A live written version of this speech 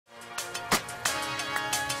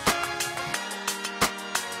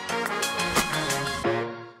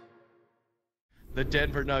the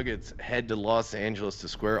Denver Nuggets head to Los Angeles to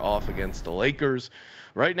square off against the Lakers.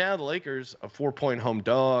 Right now, the Lakers are 4-point home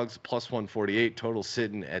dogs, plus 148, total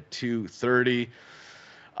sitting at 230.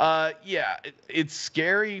 Yeah, it's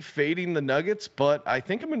scary fading the Nuggets, but I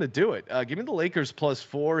think I'm going to do it. Give me the Lakers plus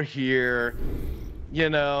 4 here.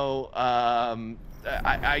 I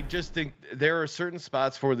just think there are certain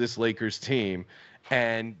spots for this Lakers team,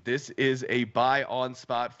 and this is a buy-on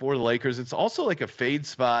spot for the Lakers. It's also like a fade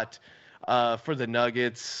spot for the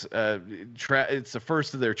Nuggets. It's the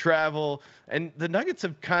first of their travel, and the Nuggets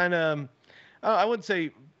have kind of, I wouldn't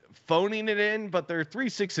say phoning it in, but they're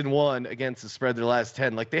 3-6-1 against the spread their last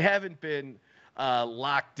 10. Like, they haven't been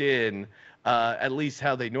locked in, at least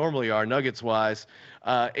how they normally are, Nuggets-wise.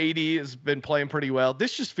 AD has been playing pretty well.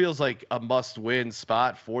 This just feels like a must-win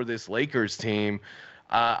spot for this Lakers team.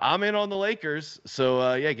 I'm in on the Lakers,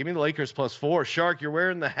 so yeah, give me the Lakers plus 4. Shark, you're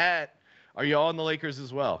wearing the hat. Are you on the Lakers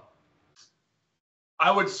as well? I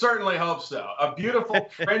would certainly hope so. A beautiful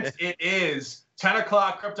print it is. 10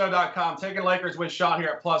 o'clock, crypto.com, taking Lakers with Sean here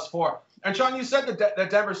at plus 4. And Sean, you said that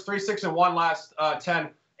Denver's 3-6-1 last 10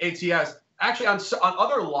 ATS. Actually, on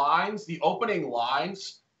other lines, the opening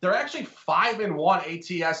lines, they're actually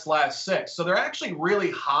 5-1 ATS last 6. So they're actually really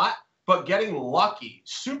hot, but getting lucky.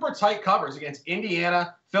 Super tight covers against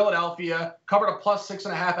Indiana, Philadelphia, covered a plus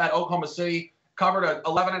 6.5 at Oklahoma City, covered a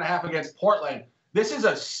 11.5 against Portland. This is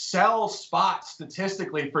a sell spot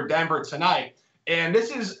statistically for Denver tonight. And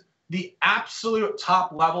this is the absolute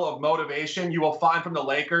top level of motivation you will find from the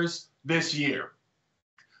Lakers this year.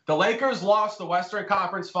 The Lakers lost the Western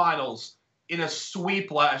Conference Finals in a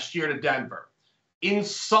sweep last year to Denver.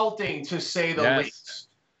 Insulting, to say the least.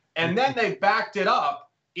 And then they backed it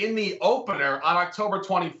up in the opener on October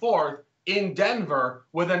 24th in Denver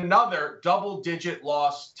with another double-digit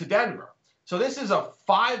loss to Denver. So this is a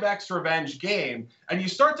 5x revenge game. And you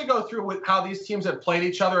start to go through with how these teams have played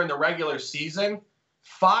each other in the regular season.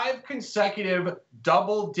 5 consecutive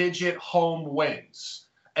double-digit home wins.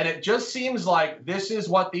 And it just seems like this is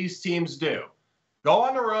what these teams do. Go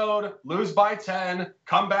on the road, lose by 10,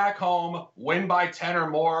 come back home, win by 10 or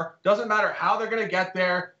more. Doesn't matter how they're going to get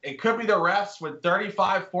there. It could be the refs with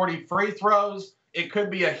 35, 40 free throws. It could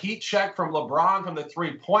be a heat check from LeBron from the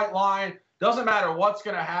three-point line. Doesn't matter what's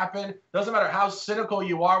going to happen. Doesn't matter how cynical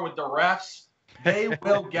you are with the refs. They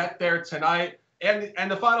will get there tonight. And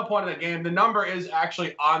the final point of the game, the number is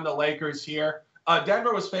actually on the Lakers here.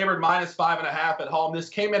 Denver was favored minus 5.5 at home. This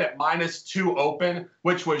came in at -2 open,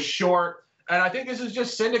 which was short. And I think this is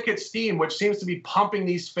just syndicate steam, which seems to be pumping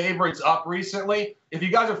these favorites up recently. If you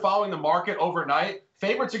guys are following the market overnight,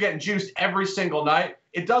 favorites are getting juiced every single night.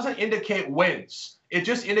 It doesn't indicate wins. It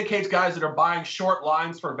just indicates guys that are buying short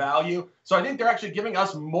lines for value. So I think they're actually giving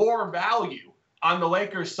us more value on the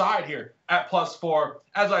Lakers side here at plus 4.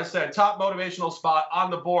 As I said, top motivational spot on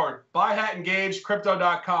the board. Buy hat engaged,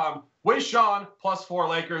 crypto.com. With Sean, plus 4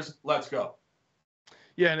 Lakers. Let's go.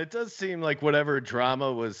 Yeah, and it does seem like whatever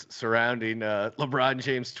drama was surrounding LeBron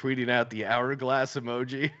James tweeting out the hourglass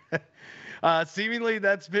emoji, seemingly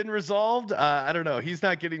that's been resolved. I don't know. He's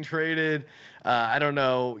not getting traded. I don't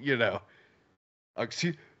know,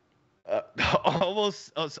 excuse,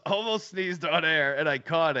 almost sneezed on air and I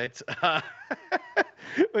caught it,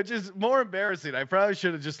 which is more embarrassing. I probably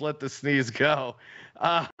should have just let the sneeze go.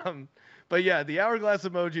 But yeah, the hourglass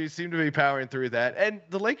emojis seem to be powering through that. And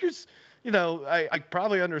the Lakers, I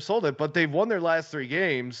probably undersold it, but they've won their last 3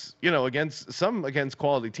 games, against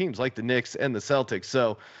quality teams like the Knicks and the Celtics.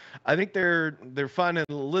 So I think they're finding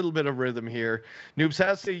a little bit of rhythm here. Noobs,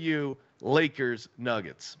 how say you Lakers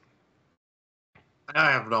Nuggets? I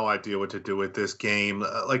have no idea what to do with this game.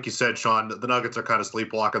 Like you said, Sean, the Nuggets are kind of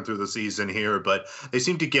sleepwalking through the season here, but they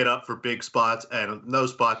seem to get up for big spots, and no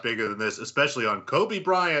spot bigger than this, especially on Kobe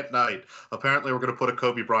Bryant night. Apparently, we're going to put a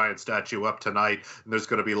Kobe Bryant statue up tonight, and there's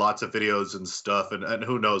going to be lots of videos and stuff, and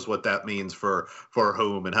who knows what that means for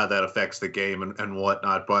whom and how that affects the game and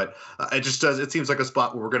whatnot. But it seems like a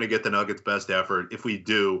spot where we're going to get the Nuggets' best effort. If we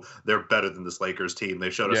do, they're better than this Lakers team.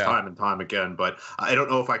 They showed us time and time again, but I don't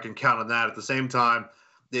know if I can count on that. At the same time,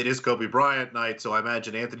 it is Kobe Bryant night, so I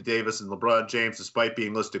imagine Anthony Davis and LeBron James, despite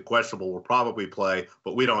being listed questionable, will probably play,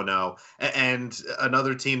 but we don't know. And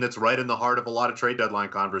another team that's right in the heart of a lot of trade deadline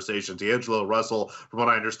conversations. D'Angelo Russell, from what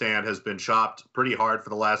I understand, has been chopped pretty hard for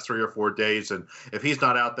the last 3 or 4 days, and if he's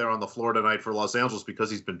not out there on the floor tonight for Los Angeles because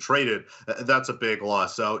he's been traded, that's a big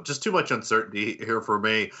loss. So just too much uncertainty here for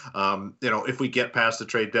me. If we get past the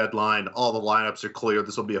trade deadline, all the lineups are clear.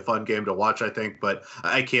 This will be a fun game to watch, I think, but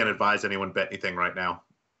I can't advise anyone bet anything right now.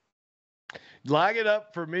 Lag it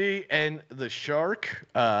up for me and the Shark,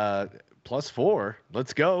 plus 4.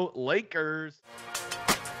 Let's go, Lakers.